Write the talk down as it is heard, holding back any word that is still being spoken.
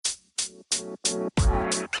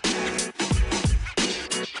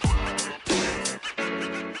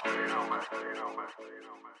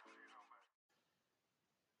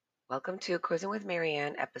Welcome to Cruising with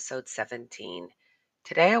Marianne, episode 17.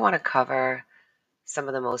 Today I want to cover some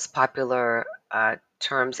of the most popular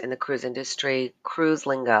terms in the cruise industry, cruise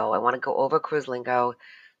lingo. I want to go over cruise lingo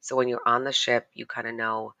so when you're on the ship, you kind of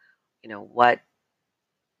know, what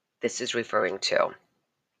this is referring to.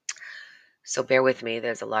 So bear with me,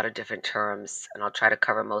 there's a lot of different terms, and I'll try to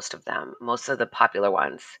cover most of them, most of the popular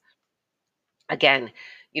ones. Again,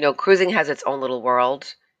 cruising has its own little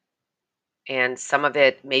world. And some of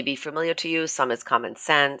it may be familiar to you, some is common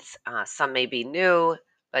sense, some may be new,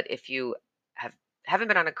 but if you haven't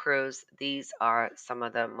been on a cruise, these are some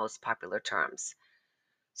of the most popular terms.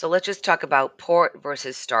 So let's just talk about port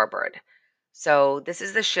versus starboard. So this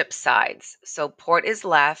is the ship's sides. So port is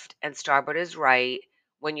left and starboard is right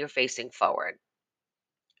when you're facing forward.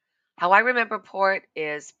 How I remember port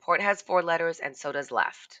is port has 4 letters and so does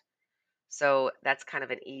left. So that's kind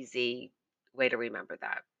of an easy way to remember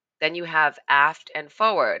that. Then you have aft and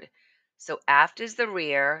forward. So aft is the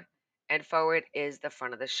rear and forward is the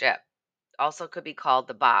front of the ship. Also could be called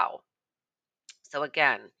the bow. So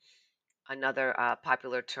again, another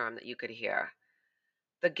popular term that you could hear.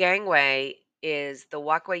 The gangway is the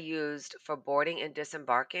walkway used for boarding and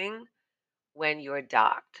disembarking when you're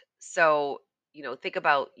docked. So, think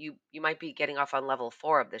about you might be getting off on level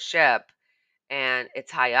 4 of the ship and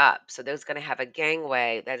it's high up. So there's going to have a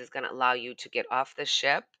gangway that is going to allow you to get off the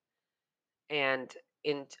ship and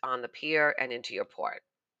in on the pier and into your port.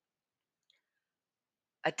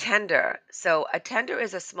 A tender. So a tender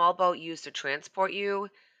is a small boat used to transport you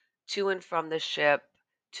to and from the ship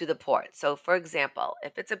to the port. So for example,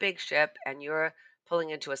 if it's a big ship and you're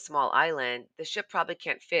pulling into a small island, the ship probably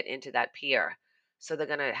can't fit into that pier. So they're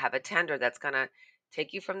going to have a tender that's going to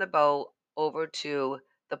take you from the boat over to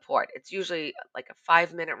the port. It's usually like a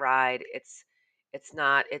 5-minute ride. It's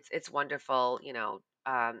not it's wonderful,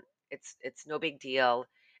 it's no big deal,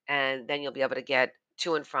 and then you'll be able to get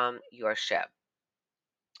to and from your ship.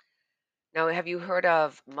 Now, have you heard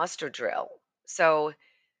of muster drill? So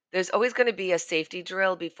there's always going to be a safety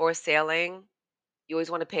drill before sailing. You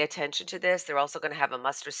always want to pay attention to this. They're also going to have a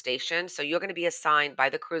muster station. So you're going to be assigned by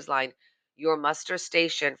the cruise line your muster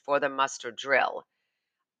station for the muster drill.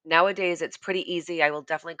 Nowadays, it's pretty easy. I will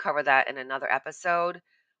definitely cover that in another episode.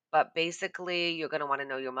 But basically, you're going to want to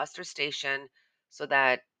know your muster station so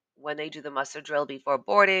that when they do the muster drill before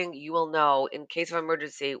boarding, you will know in case of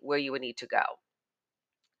emergency where you would need to go.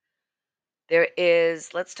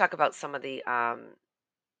 Let's talk about some of the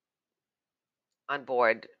on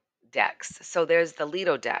board decks. So there's the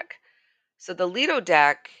Lido deck. So the Lido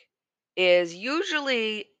deck is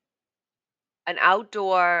usually an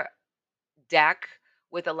outdoor deck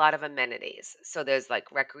with a lot of amenities. So there's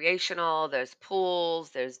like recreational, there's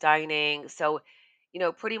pools, there's dining. So,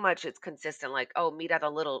 pretty much it's consistent like, oh, meet at a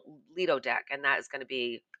little Lido deck. And that is going to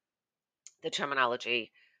be the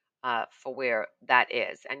terminology for where that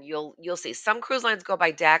is. And you'll see some cruise lines go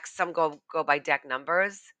by decks, some go by deck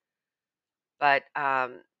numbers, but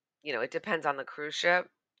it depends on the cruise ship.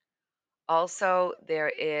 Also,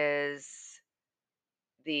 there is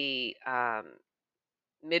the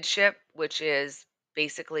midship, which is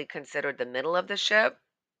basically considered the middle of the ship.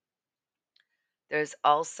 There's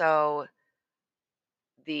also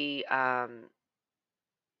the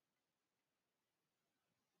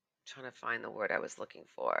trying to find the word I was looking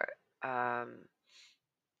for. Um,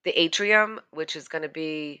 the atrium, which is going to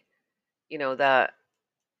be, the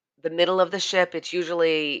middle of the ship. It's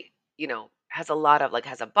usually, has a lot of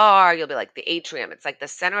has a bar. You'll be like the atrium. It's like the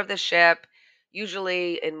center of the ship.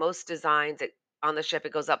 Usually in most designs on the ship,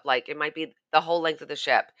 it goes up like it might be the whole length of the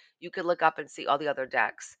ship. You could look up and see all the other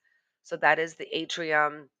decks. So that is the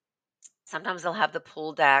atrium. Sometimes they'll have the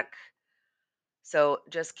pool deck. So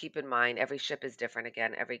just keep in mind, every ship is different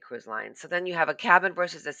again, every cruise line. So then you have a cabin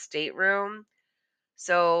versus a stateroom.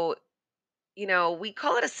 So we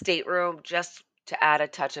call it a stateroom just to add a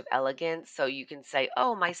touch of elegance. So you can say,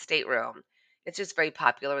 oh, my stateroom. It's just very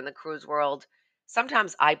popular in the cruise world.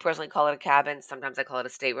 Sometimes I personally call it a cabin. Sometimes I call it a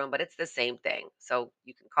stateroom, but it's the same thing. So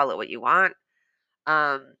you can call it what you want.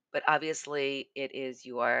 But obviously, it is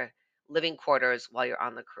your living quarters while you're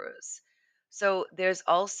on the cruise. So there's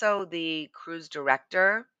also the cruise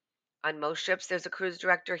director. On most ships, there's a cruise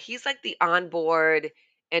director. He's like the onboard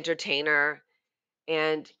entertainer,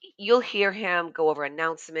 and you'll hear him go over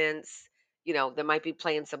announcements. There might be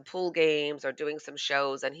playing some pool games or doing some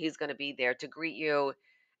shows, and he's going to be there to greet you.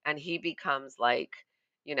 And he becomes like,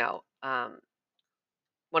 you know, um,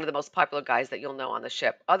 one of the most popular guys that you'll know on the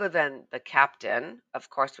ship, other than the captain. Of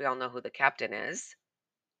course, we all know who the captain is.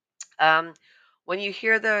 Um, when you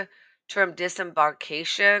hear the term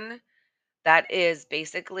disembarkation, that is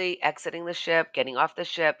basically exiting the ship, getting off the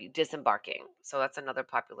ship, disembarking. So that's another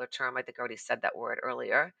popular term. I think I already said that word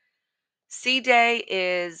earlier. Sea day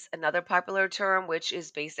is another popular term, which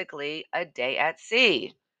is basically a day at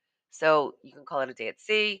sea. So you can call it a day at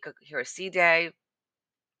sea, you could hear a sea day.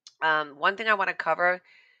 One thing I want to cover,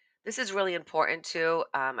 this is really important too.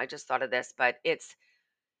 I just thought of this, but it's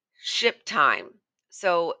ship time.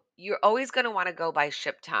 So you're always going to want to go by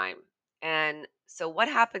ship time. And so what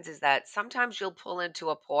happens is that sometimes you'll pull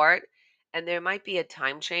into a port and there might be a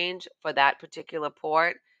time change for that particular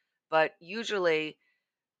port, but usually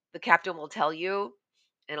the captain will tell you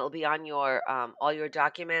and it'll be on your all your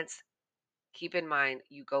documents. Keep in mind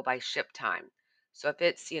you go by ship time. So if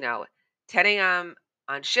it's, 10 a.m.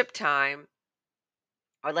 on ship time,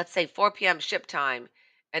 or let's say 4 p.m. ship time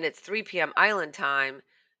and it's 3 p.m. island time,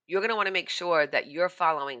 you're going to want to make sure that you're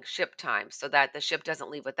following ship time so that the ship doesn't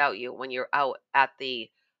leave without you when you're out at the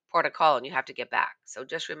port of call and you have to get back. So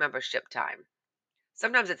just remember ship time.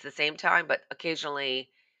 Sometimes it's the same time, but occasionally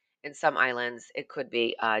in some islands it could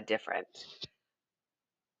be different.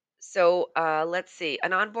 So let's see.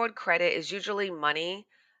 An onboard credit is usually money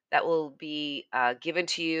that will be given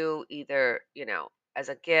to you either, as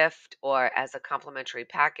a gift or as a complimentary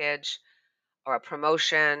package or a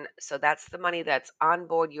promotion. So that's the money that's on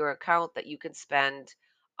board your account that you can spend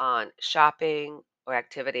on shopping or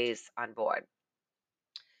activities on board.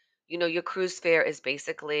 Your cruise fare is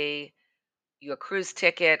basically your cruise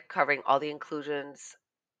ticket covering all the inclusions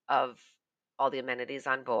of all the amenities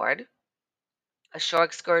on board. A shore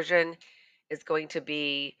excursion is going to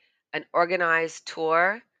be an organized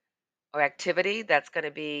tour or activity that's going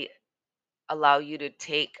to be allow you to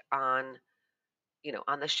take on,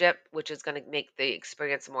 on the ship, which is going to make the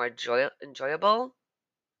experience more enjoyable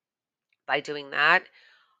by doing that.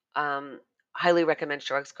 Um, Highly recommend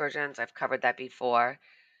shore excursions. I've covered that before.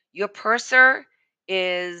 Your purser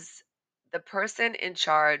is the person in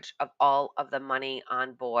charge of all of the money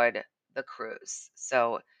on board the cruise.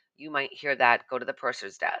 So you might hear that go to the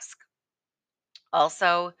purser's desk.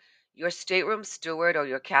 Also, your stateroom steward or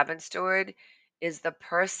your cabin steward is the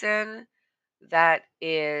person that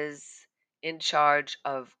is in charge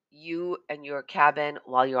of you and your cabin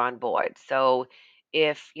while you're on board. So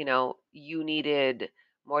if, you needed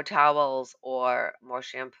more towels or more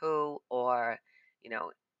shampoo or, you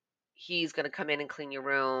know, he's going to come in and clean your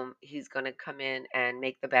room, he's going to come in and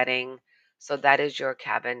make the bedding. So that is your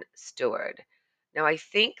cabin steward. Now, I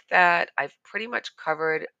think that I've pretty much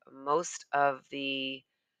covered most of the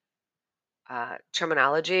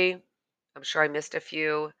terminology. I'm sure I missed a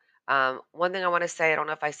few. One thing I want to say, I don't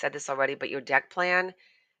know if I said this already, but your deck plan.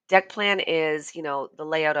 Deck plan is, the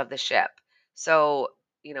layout of the ship. So,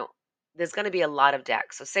 you know, there's going to be a lot of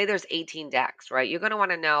decks. So say there's 18 decks, right? You're going to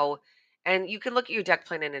want to know, and you can look at your deck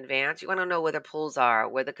plan in advance. You want to know where the pools are,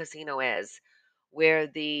 where the casino is, where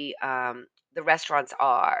the restaurants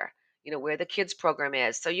are, where the kids program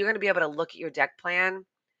is. So you're going to be able to look at your deck plan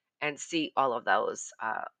and see all of those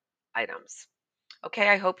items. Okay,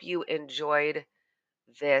 I hope you enjoyed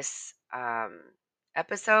this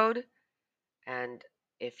episode. And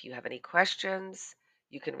if you have any questions,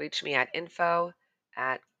 you can reach me at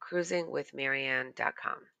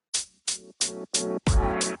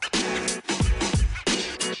info@cruisingwithmarianne.com.